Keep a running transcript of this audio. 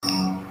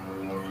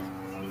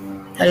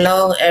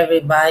Hello,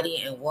 everybody,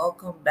 and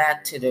welcome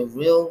back to the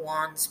Real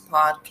Ones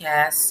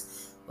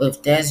podcast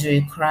with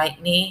Desiree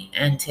Crichton.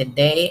 And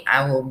today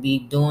I will be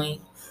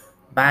doing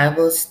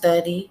Bible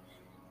study.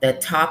 The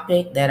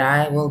topic that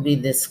I will be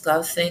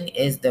discussing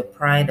is the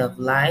pride of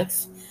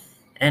life,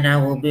 and I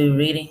will be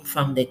reading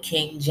from the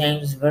King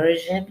James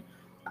Version.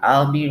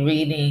 I'll be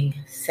reading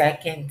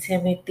 2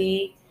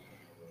 Timothy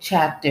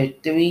chapter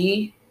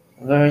 3,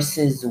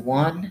 verses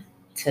 1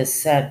 to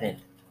 7.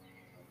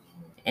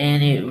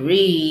 And it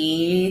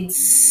reads,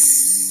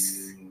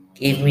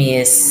 give me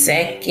a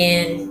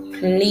second,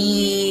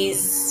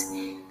 please.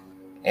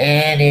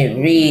 And it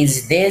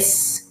reads,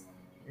 this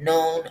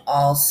known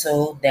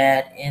also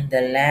that in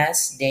the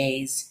last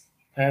days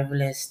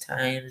perilous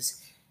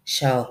times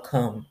shall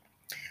come.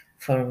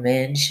 For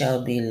men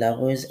shall be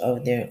lovers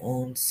of their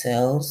own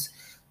selves,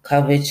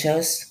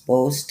 covetous,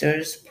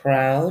 boasters,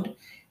 proud,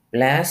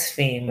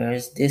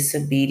 blasphemers,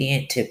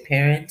 disobedient to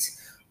parents,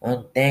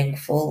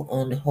 unthankful,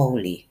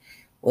 unholy,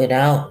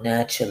 without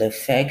natural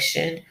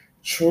affection,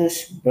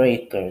 truce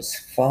breakers,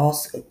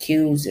 false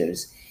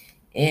accusers,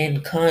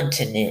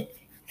 incontinent,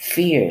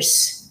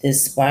 fierce,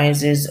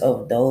 despisers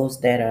of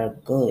those that are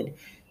good,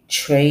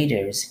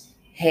 traitors,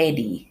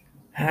 heady,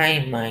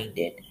 high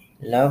minded,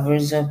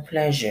 lovers of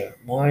pleasure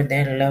more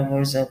than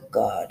lovers of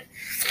God,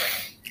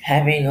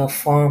 having a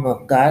form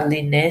of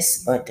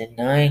godliness, but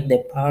denying the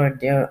power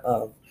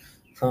thereof.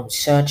 From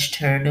such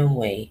turn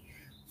away,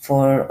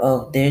 for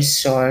of this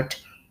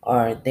sort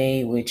are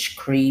they which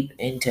creep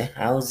into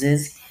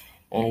houses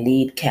and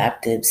lead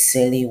captive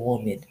silly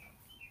women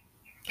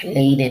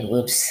laden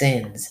with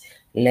sins,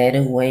 led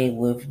away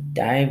with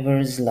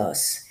divers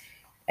lusts,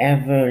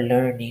 ever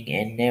learning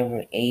and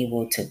never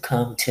able to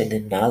come to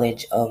the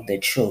knowledge of the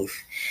truth.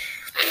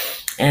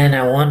 And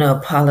I want to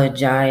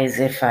apologize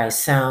if I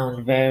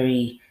sound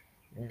very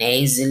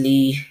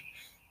nasally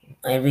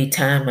every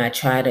time I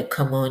try to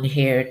come on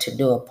here to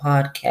do a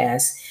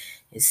podcast.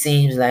 It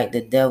seems like the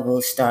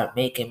devil start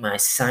making my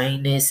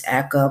sinus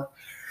act up.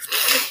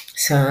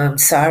 So I'm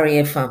sorry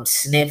if I'm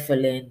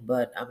sniffling,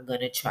 but I'm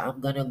gonna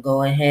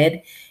go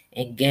ahead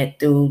and get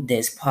through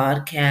this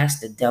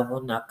podcast. The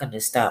devil not gonna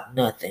stop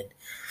nothing.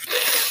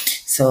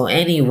 So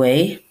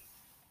anyway,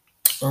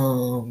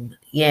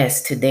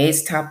 yes,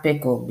 today's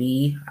topic will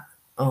be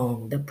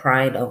the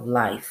pride of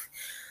life.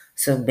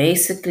 So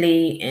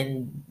basically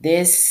in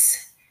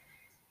this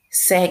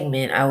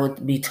segment I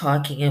would be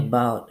talking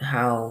about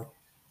how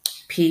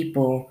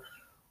people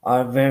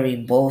are very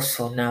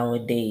boastful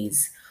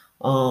nowadays.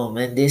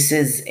 And this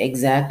is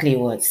exactly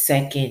what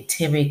Second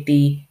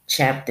Timothy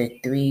chapter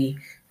 3,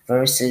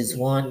 verses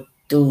 1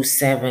 through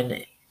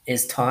 7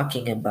 is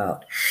talking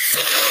about.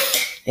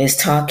 It's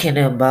talking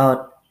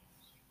about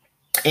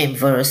in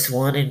verse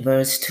 1 and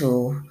verse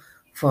 2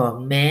 for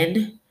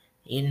men,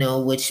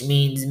 which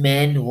means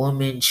men,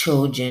 women,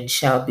 children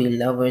shall be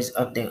lovers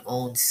of their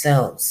own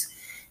selves,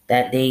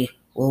 that they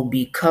will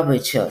be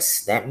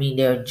covetous, that mean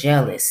they're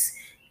jealous,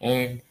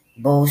 and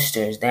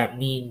boasters, that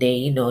mean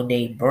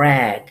they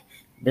brag.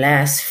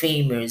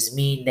 Blasphemers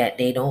mean that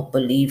they don't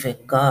believe in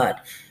God.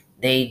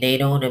 They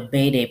don't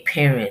obey their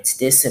parents,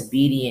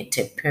 disobedient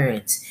to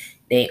parents.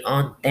 They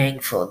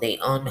unthankful, they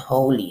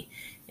unholy.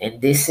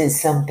 And this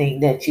is something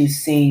that you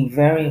see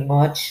very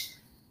much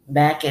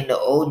back in the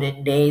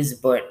olden days,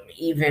 but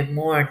even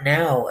more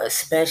now,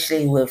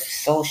 especially with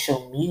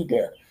social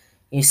media.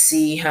 You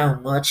see how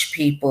much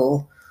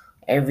people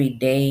every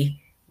day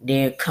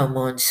they come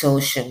on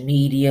social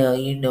media,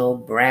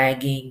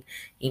 bragging.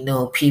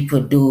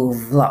 People do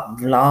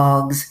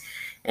vlogs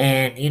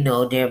and,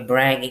 they're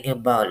bragging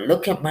about,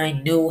 look at my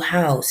new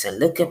house and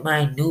look at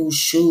my new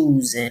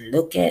shoes and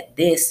look at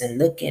this and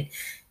look at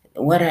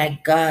what I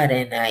got.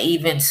 And I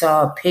even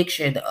saw a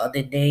picture the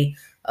other day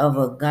of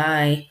a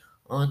guy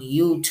on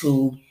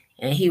YouTube,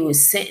 and he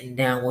was sitting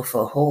down with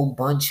a whole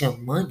bunch of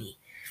money.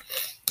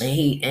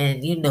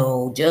 And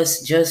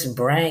just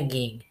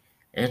bragging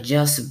and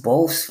just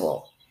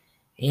boastful,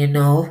 you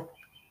know,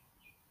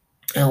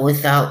 and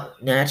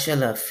without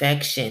natural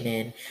affection.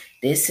 And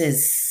this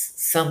is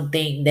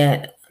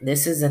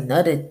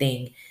another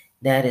thing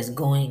that is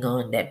going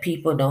on, that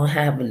people don't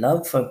have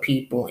love for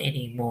people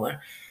anymore.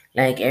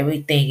 Like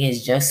everything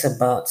is just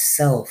about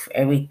self,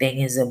 everything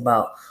is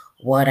about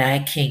what I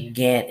can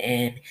get.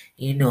 And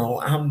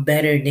I'm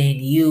better than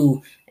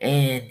you.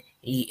 And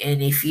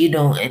if you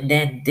don't, and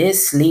then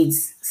this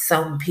leads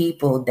some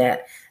people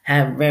that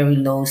have very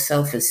low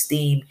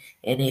self-esteem,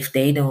 and if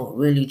they don't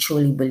really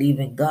truly believe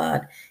in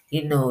God,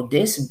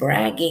 this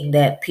bragging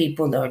that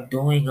people are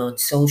doing on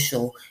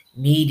social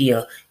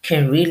media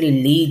can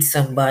really lead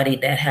somebody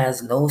that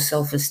has low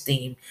self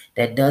esteem,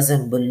 that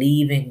doesn't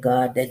believe in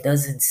God, that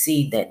doesn't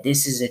see that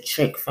this is a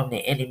trick from the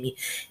enemy.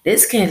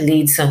 This can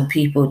lead some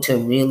people to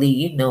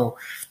really,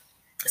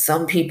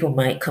 some people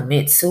might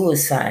commit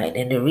suicide.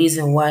 And the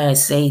reason why I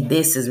say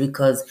this is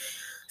because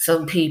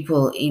some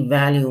people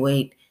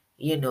evaluate,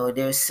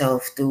 their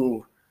self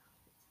through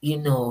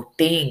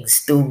things,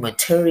 through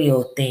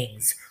material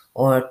things,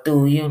 or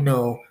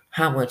through,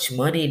 how much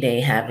money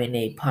they have in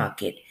their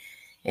pocket.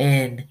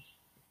 And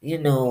you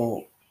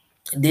know,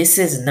 this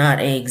is not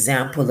an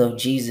example of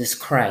Jesus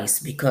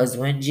Christ, because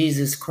when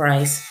Jesus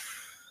Christ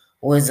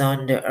was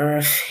on the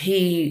earth,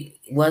 he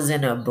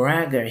wasn't a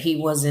bragger, he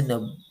wasn't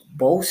a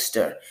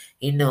boaster.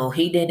 He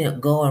didn't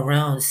go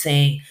around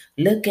saying,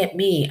 "Look at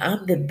me,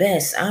 I'm the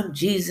best, I'm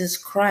Jesus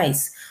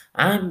Christ,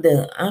 I'm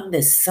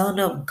the Son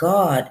of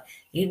God,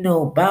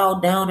 bow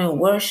down and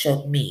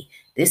worship me."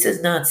 This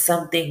is not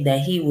something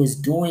that he was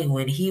doing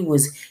when he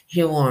was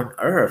here on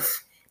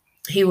earth.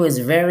 He was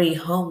very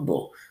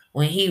humble.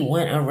 When he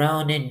went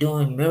around and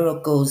doing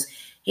miracles,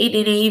 he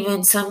didn't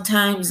even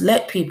sometimes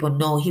let people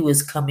know he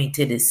was coming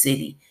to the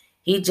city.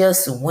 He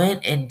just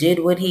went and did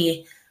what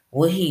he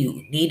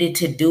needed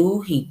to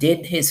do. He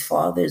did his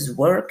father's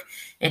work,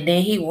 and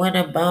then he went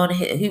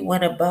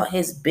about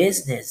his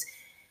business.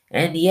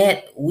 And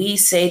yet we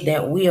say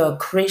that we are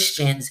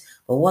Christians,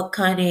 but what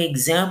kind of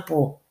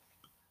example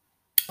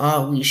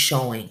are we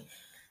showing?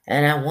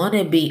 And I want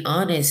to be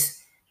honest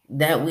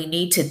that we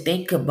need to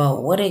think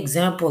about what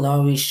example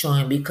are we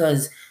showing,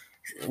 because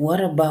what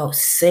about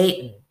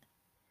Satan?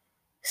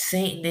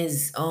 Satan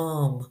is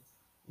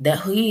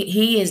that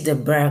he is the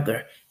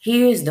bragger.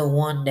 He is the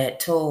one that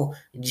told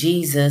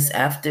Jesus,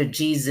 after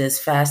Jesus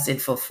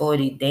fasted for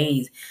 40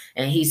 days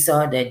and he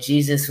saw that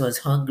Jesus was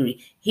hungry.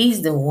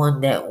 He's the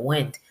one that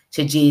went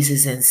to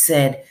Jesus and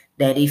said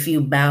that if you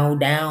bow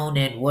down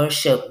and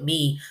worship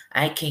me,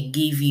 I can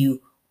give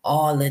you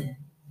all of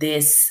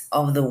this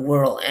of the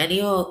world. And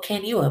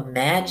can you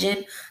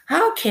imagine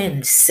how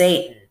can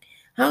Satan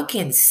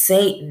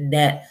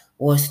that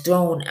was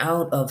thrown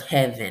out of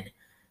heaven,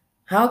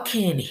 how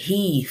can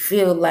he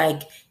feel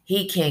like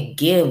he can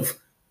give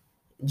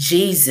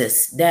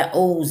Jesus that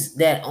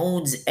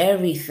owns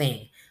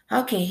everything?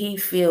 How can he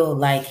feel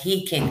like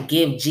he can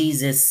give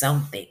Jesus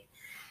something?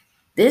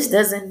 This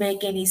doesn't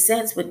make any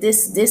sense, but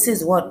this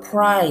is what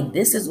pride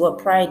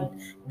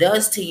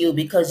does to you,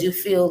 because you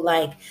feel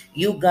like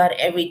you got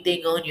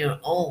everything on your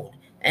own,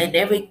 and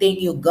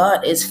everything you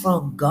got is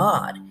from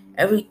God.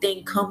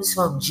 Everything comes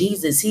from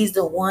Jesus. He's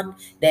the one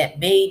that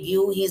made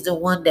you, he's the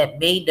one that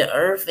made the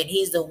earth, and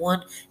he's the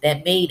one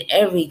that made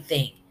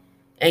everything.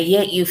 And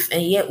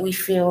yet we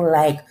feel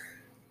like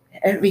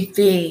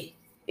everything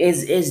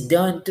is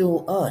done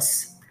through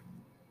us.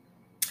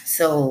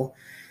 So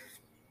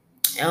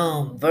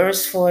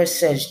verse 4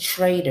 says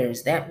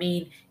traitors. That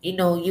means,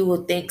 you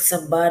would think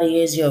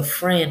somebody is your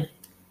friend,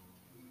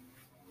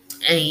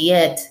 and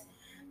yet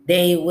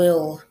they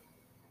will,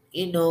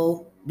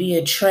 be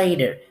a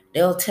traitor.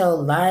 They'll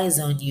tell lies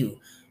on you.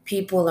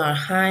 People are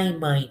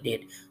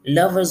high-minded,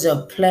 lovers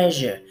of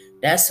pleasure.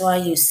 That's why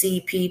you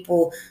see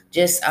people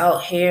just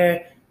out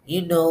here,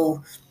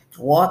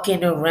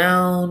 walking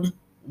around.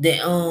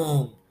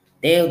 They'll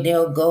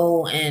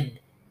go and,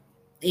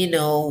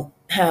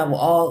 have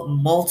all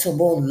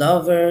multiple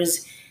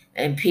lovers,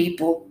 and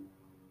people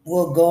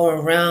will go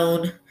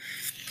around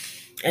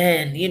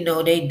and,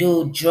 they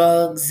do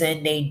drugs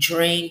and they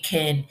drink,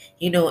 and,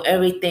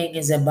 everything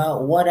is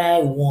about what I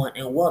want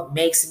and what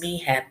makes me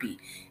happy.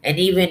 And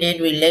even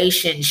in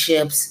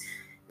relationships,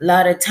 a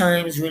lot of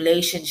times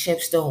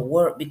relationships don't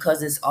work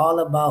because it's all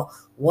about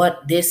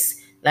what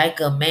this, like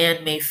a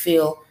man may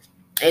feel,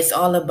 it's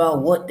all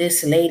about what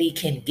this lady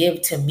can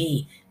give to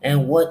me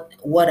and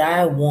what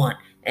I want.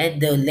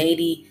 And the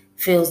lady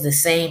feels the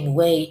same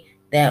way,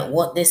 that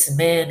what this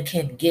man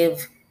can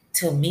give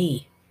to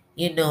me,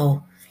 you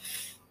know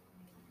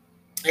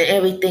and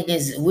everything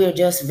is, we're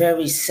just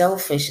very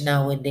selfish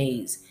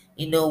nowadays.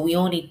 We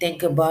only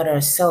think about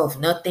ourselves,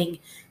 nothing.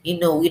 We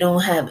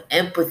don't have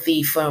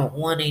empathy for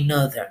one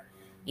another,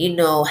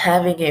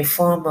 having a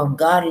form of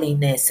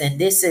godliness. And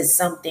this is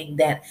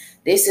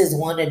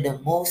one of the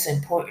most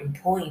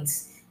important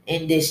points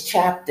in this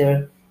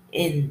chapter,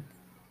 in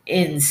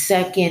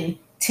Second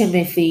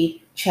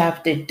Timothy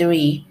chapter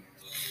 3.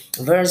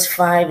 Verse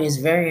 5 is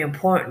very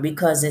important,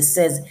 because it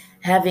says,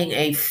 having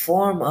a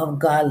form of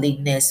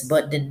godliness,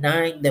 but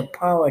denying the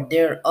power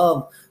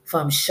thereof,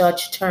 from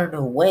such turn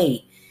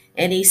away.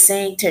 And he's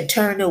saying to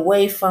turn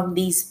away from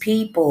these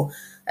people,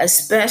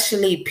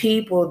 especially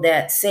people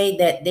that say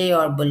that they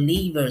are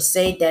believers,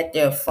 say that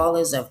they're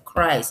followers of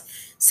Christ,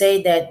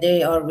 say that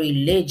they are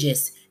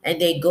religious, and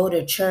they go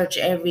to church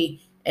every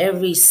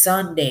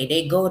Sunday.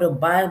 They go to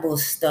Bible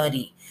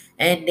study,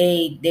 and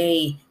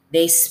they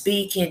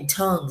speak in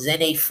tongues,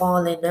 and they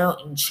falling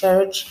out in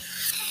church,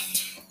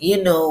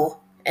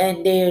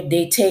 and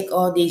they take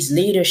all these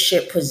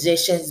leadership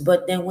positions.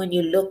 But then when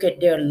you look at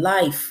their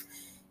life,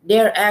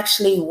 they're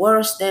actually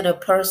worse than a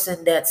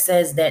person that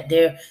says that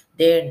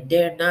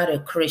they're not a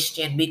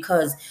Christian.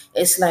 Because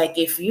it's like,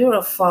 if you're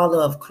a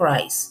follower of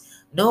Christ,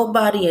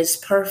 nobody is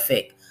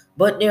perfect,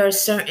 but there are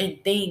certain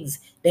things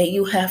that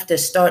you have to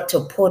start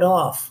to put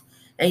off.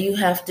 And you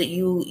have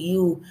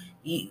to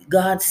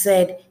God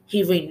said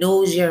he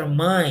renews your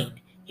mind.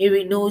 He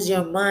renews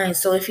your mind.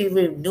 So if he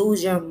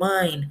renews your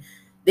mind,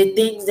 the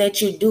things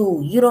that you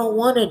do, you don't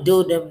want to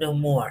do them no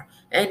more.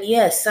 And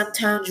yes,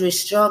 sometimes we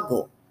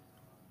struggle.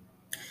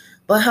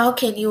 But how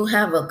can you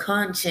have a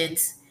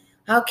conscience?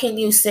 How can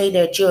you say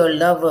that you're a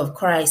lover of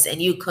Christ and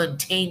you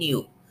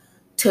continue?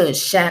 to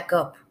shack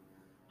up?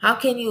 How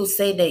can you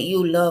say that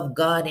you love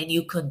God and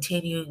you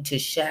continuing to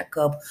shack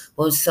up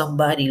with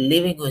somebody,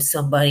 living with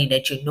somebody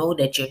that you know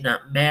that you're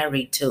not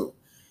married to?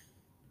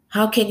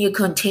 How can you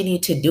continue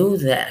to do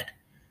that?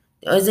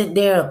 Isn't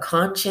there a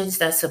conscience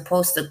that's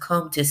supposed to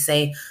come to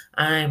say,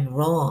 I'm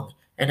wrong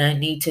and I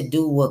need to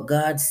do what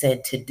God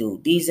said to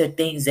do? These are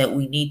things that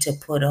we need to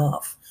put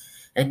off.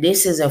 And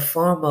this is a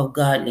form of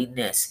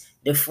godliness.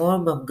 The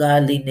form of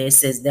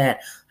godliness is that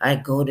I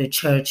go to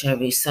church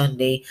every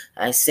Sunday.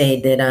 I say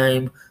that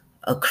I'm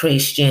a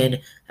Christian.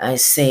 I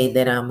say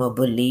that I'm a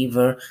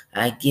believer.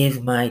 I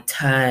give my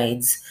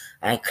tithes.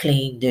 I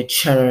clean the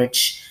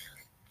church.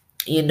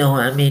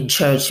 I'm in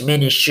church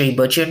ministry,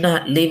 but you're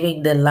not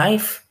living the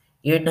life.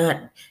 You're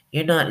not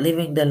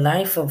living the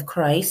life of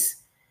Christ.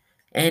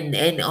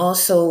 And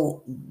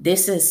also,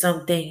 this is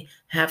something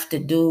have to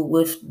do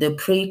with the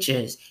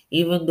preachers,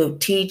 even the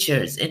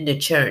teachers in the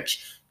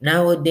church.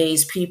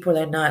 Nowadays people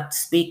are not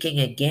speaking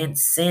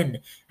against sin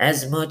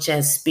as much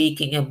as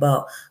speaking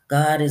about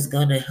God is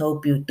going to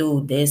help you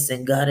through this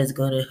and God is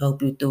going to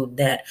help you through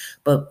that.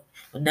 But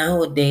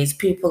nowadays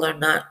people are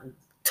not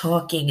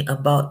talking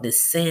about the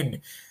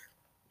sin.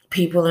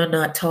 People are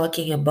not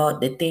talking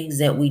about the things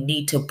that we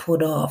need to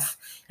put off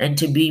and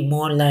to be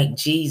more like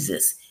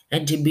Jesus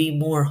and to be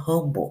more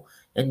humble.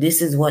 And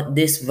this is what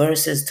this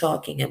verse is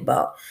talking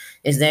about,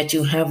 is that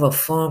you have a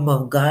form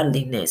of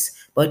godliness,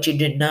 but you're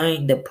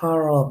denying the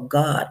power of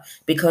God,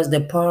 because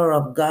the power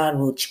of God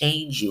will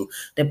change you.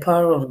 The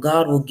power of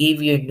God will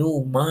give you a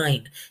new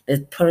mind.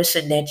 The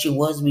person that you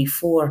was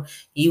before,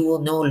 you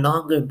will no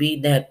longer be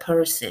that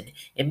person.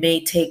 It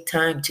may take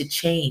time to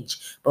change,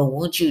 but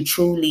once you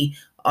truly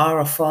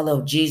are a follower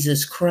of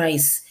Jesus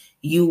Christ,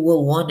 you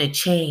will want to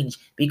change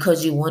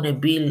because you want to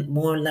be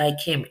more like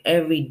him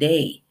every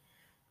day.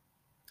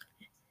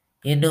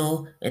 And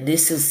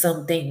this is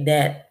something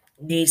that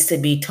needs to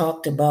be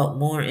talked about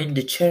more in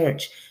the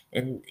church.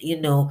 And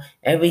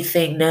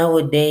everything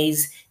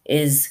nowadays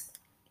is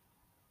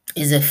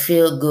a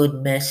feel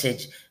good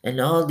message,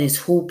 and all this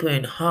hooping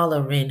and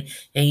hollering,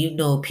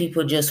 and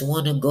people just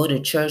want to go to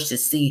church to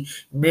see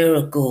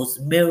miracles.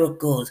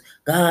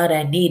 God,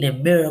 I need a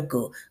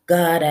miracle.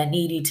 God, I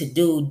need you to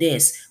do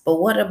this. But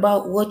what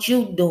about what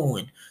you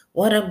doing?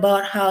 What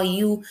about how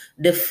you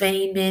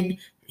defaming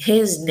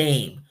his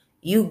name?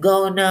 You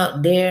going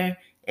out there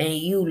and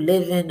you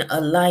living a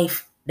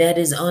life that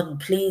is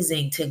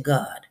unpleasing to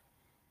God.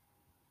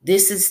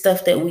 This is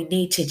stuff that we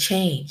need to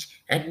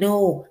change. And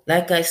no,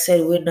 like I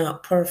said, we're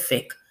not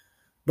perfect,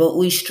 but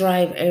we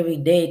strive every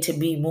day to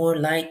be more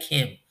like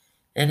him.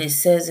 And it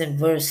says in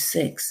verse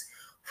 6,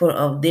 for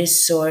of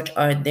this sort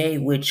are they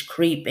which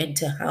creep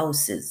into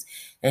houses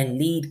and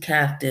lead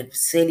captive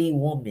silly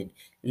women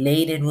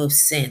laden with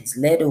sins,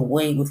 led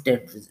away with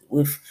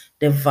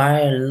their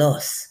vile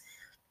lusts.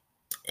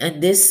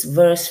 And this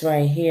verse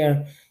right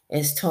here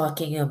is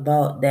talking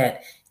about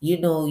that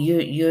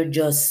you're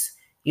just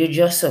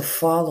a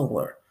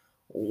follower.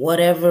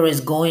 Whatever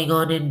is going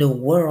on in the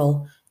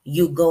world,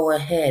 you go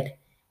ahead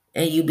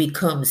and you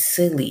become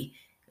silly,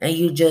 and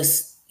you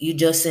just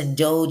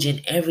indulge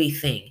in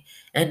everything.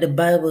 And the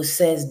Bible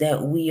says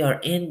that we are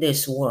in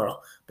this world,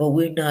 but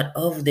we're not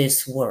of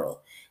this world.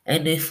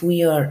 And if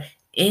we are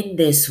in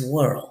this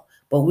world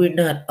but we're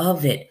not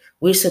of it,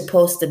 we're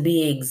supposed to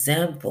be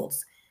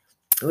examples.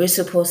 We're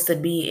supposed to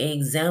be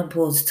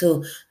examples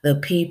to the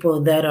people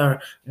that are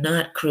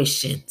not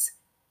Christians,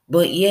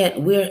 but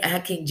yet we're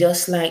acting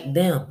just like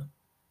them.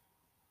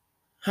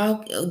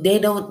 How they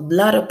don't A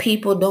lot of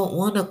people don't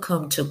want to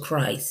come to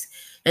Christ.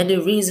 And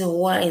the reason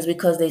why is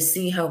because they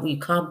see how we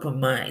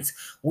compromise.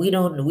 We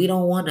don't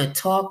want to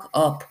talk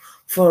up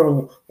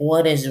for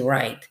what is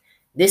right.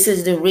 This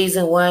is the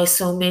reason why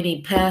so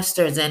many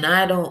pastors, and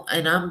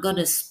I'm going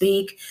to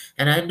speak,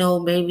 and I know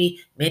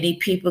maybe many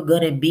people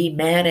going to be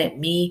mad at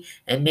me,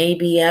 and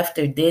maybe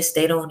after this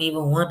they don't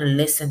even want to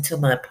listen to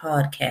my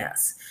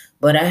podcast.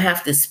 But I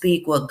have to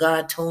speak what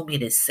God told me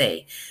to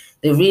say.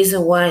 The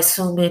reason why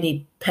so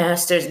many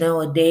pastors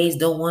nowadays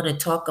don't want to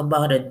talk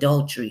about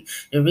adultery,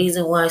 the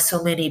reason why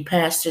so many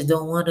pastors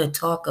don't want to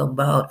talk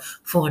about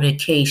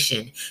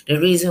fornication,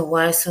 the reason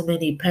why so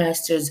many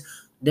pastors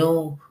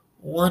don't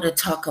want to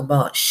talk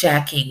about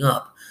shacking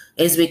up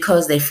is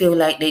because they feel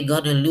like they're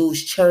going to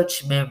lose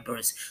church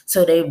members.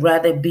 So they'd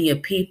rather be a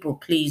people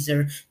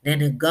pleaser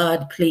than a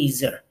God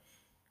pleaser.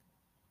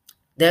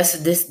 This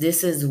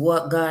is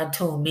what God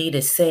told me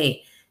to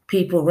say.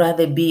 People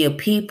rather be a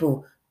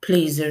people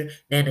pleaser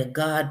than a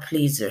God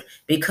pleaser,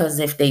 because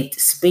if they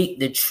speak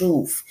the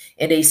truth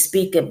and they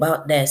speak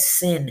about that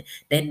sin,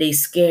 then they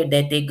scared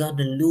that they're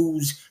gonna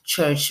lose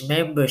church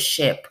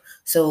membership.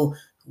 So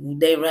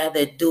they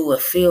rather do a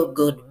feel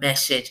good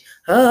message.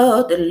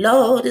 Oh, the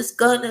Lord is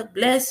gonna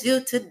bless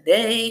you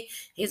today.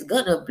 He's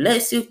gonna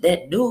bless you with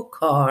that new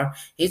car.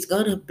 He's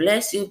gonna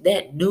bless you with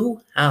that new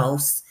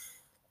house.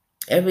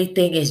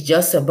 Everything is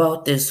just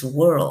about this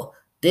world.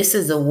 This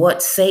is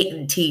what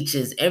Satan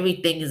teaches.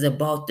 Everything is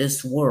about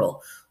this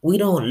world. We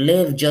don't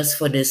live just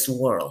for this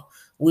world.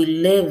 We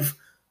live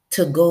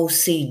to go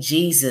see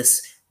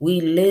Jesus. We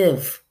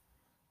live.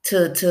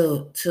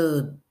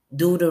 to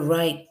do the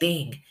right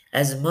thing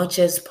as much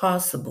as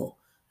possible.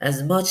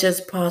 As much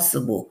as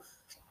possible.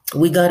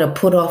 We got to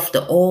put off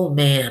the old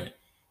man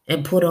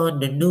and put on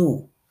the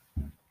new.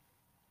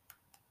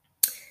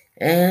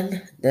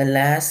 And the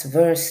last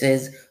verse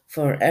is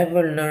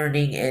forever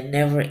learning and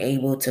never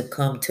able to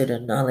come to the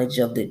knowledge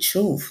of the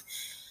truth.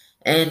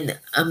 And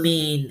I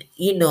mean,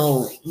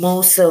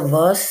 most of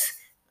us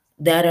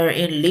that are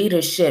in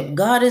leadership,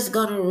 God is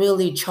going to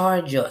really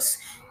charge us,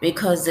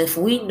 because if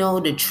we know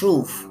the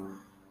truth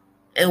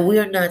and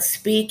we're not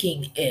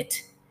speaking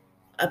it,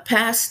 a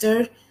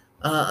pastor,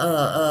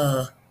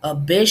 a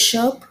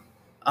bishop,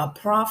 a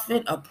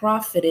prophet, a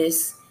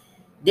prophetess,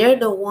 they're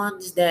the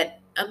ones that,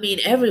 I mean,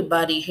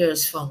 everybody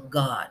hears from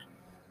God.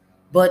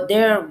 But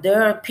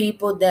there are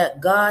people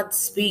that God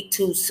speak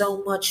to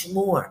so much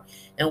more.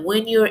 And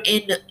when you're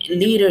in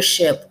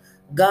leadership,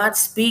 God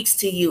speaks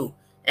to you,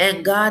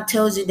 and God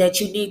tells you that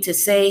you need to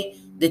say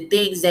the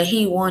things that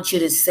he wants you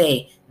to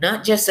say,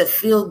 not just a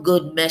feel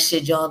good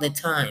message all the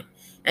time.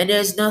 And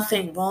there's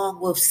nothing wrong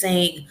with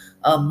saying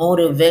a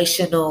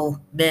motivational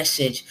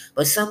message,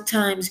 but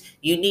sometimes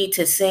you need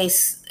to say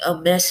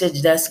a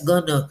message that's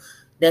gonna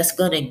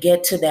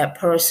get to that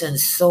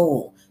person's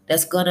soul,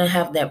 that's gonna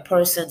have that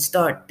person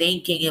start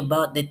thinking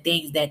about the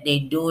things that they're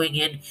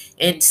doing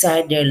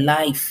inside their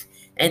life,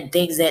 and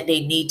things that they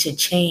need to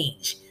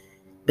change.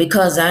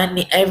 Because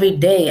every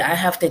day I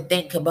have to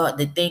think about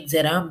the things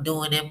that I'm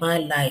doing in my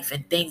life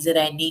and things that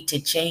I need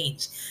to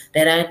change,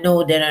 that I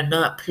know that are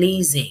not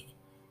pleasing.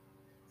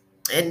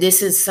 And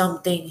this is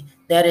something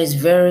that is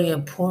very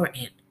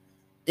important.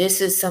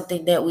 This is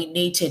something that we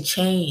need to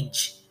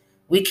change.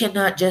 We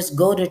cannot just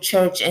go to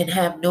church and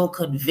have no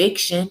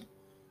conviction.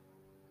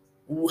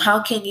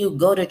 How can you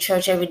go to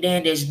church every day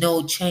and there's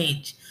no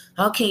change?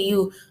 How can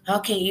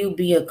you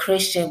be a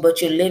Christian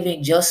but you're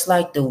living just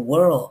like the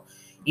world?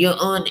 You're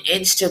on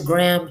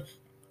Instagram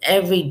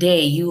every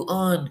day, you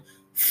on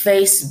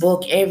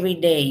Facebook every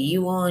day,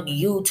 you on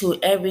YouTube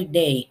every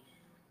day.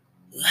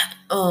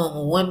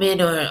 Women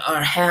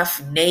are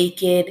half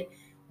naked.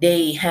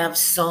 They have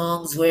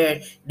songs where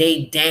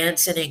they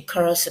dancing and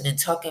cursing and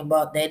talking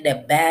about they're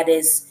the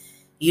baddest,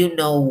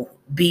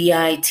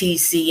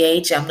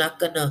 bitch. I'm not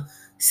gonna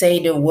say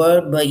the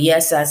word, but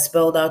yes, I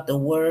spelled out the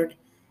word.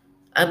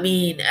 I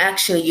mean,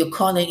 actually, you're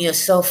calling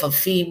yourself a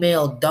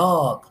female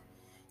dog.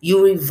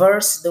 You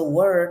reverse the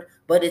word,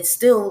 but it's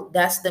still,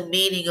 that's the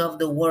meaning of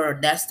the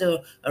word. That's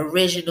the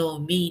original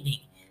meaning.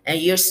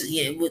 And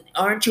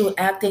aren't you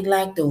acting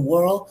like the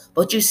world?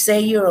 But you say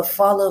you're a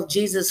follower of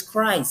Jesus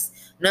Christ.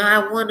 Now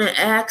I want to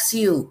ask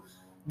you,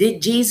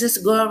 did Jesus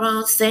go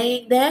around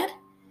saying that?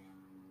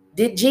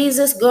 Did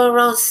Jesus go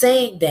around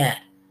saying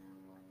that?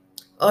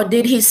 Or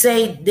did he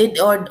say did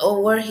or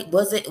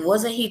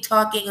wasn't he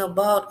talking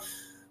about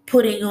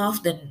putting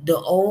off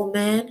the old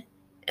man?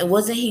 And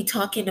wasn't he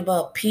talking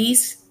about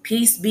peace?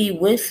 Peace be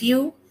with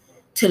you,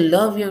 to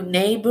love your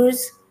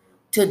neighbors,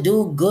 to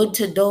do good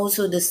to those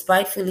who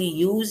despitefully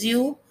use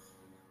you.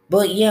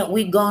 But yet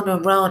we gone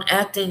around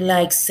acting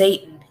like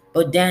Satan,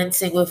 but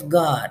dancing with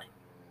God.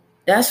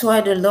 That's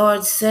why the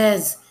Lord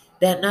says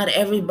that not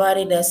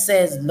everybody that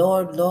says,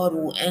 Lord, Lord,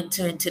 will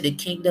enter into the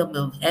kingdom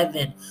of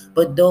heaven,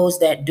 but those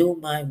that do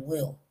my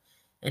will.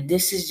 And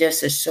this is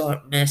just a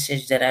short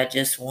message that I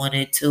just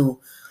wanted to,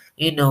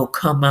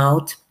 come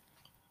out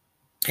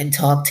and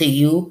talk to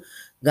you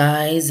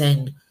guys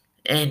and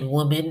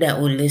women that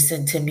will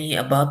listen to me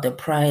about the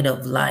pride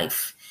of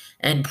life.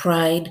 And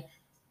pride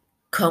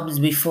comes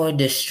before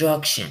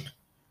destruction.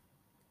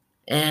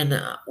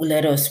 And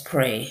let us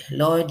pray.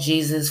 Lord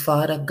Jesus,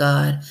 Father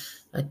God,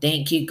 I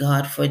thank you,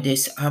 God, for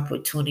this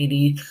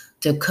opportunity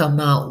to come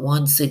out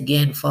once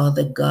again,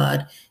 Father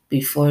God,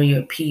 before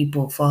your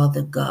people,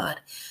 Father God.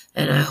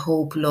 And I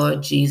hope,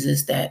 Lord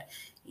Jesus, that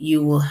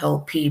you will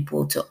help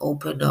people to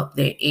open up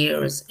their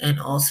ears and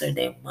also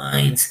their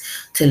minds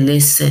to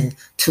listen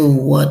to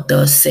what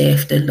thus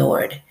saith the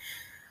Lord.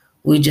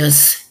 We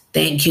just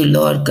thank you,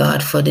 Lord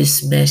God, for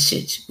this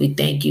message. We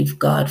thank you,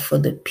 God, for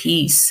the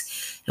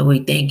peace. And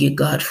we thank you,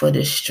 God, for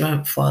the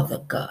strength, Father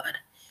God.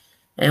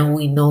 And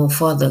we know,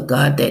 Father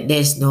God, that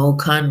there's no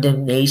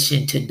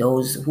condemnation to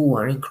those who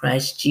are in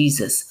Christ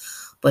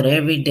Jesus. But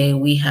every day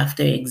we have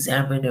to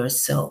examine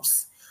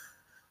ourselves.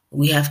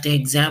 We have to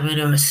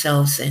examine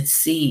ourselves and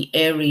see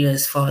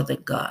areas, Father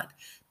God,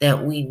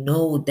 that we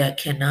know that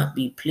cannot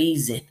be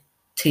pleasing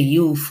to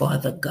you,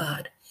 Father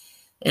God.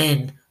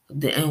 And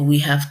we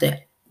have to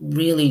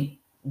really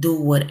do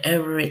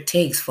whatever it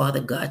takes, Father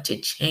God, to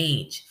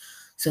change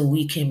so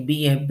we can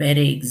be a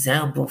better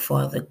example,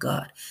 Father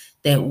God,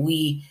 that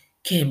we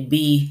can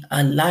be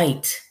a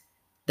light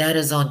that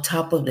is on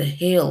top of the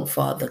hill,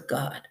 Father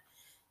God.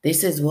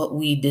 This is what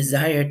we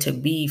desire to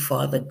be,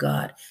 Father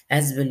God,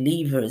 as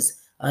believers,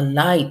 a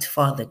light,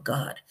 Father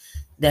God,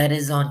 that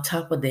is on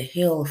top of the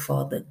hill,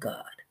 Father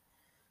God.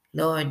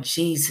 Lord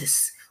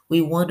Jesus,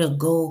 we want to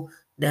go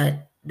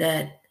that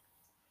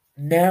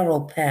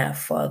narrow path,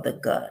 Father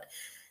God,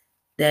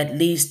 that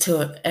leads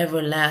to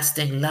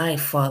everlasting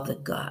life, Father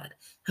God.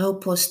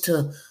 Help us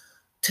to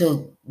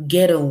to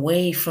get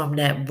away from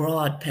that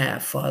broad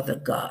path, Father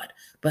God,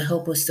 but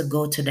help us to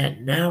go to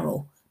that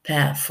narrow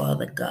path,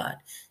 Father God,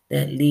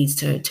 that leads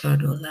to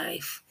eternal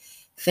life.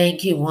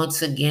 Thank you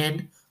once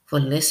again for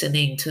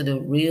listening to the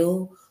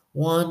Real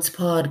Ones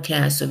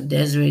podcast of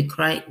Desiree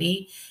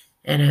Crichton,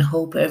 and I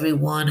hope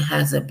everyone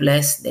has a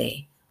blessed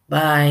day.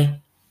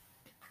 Bye.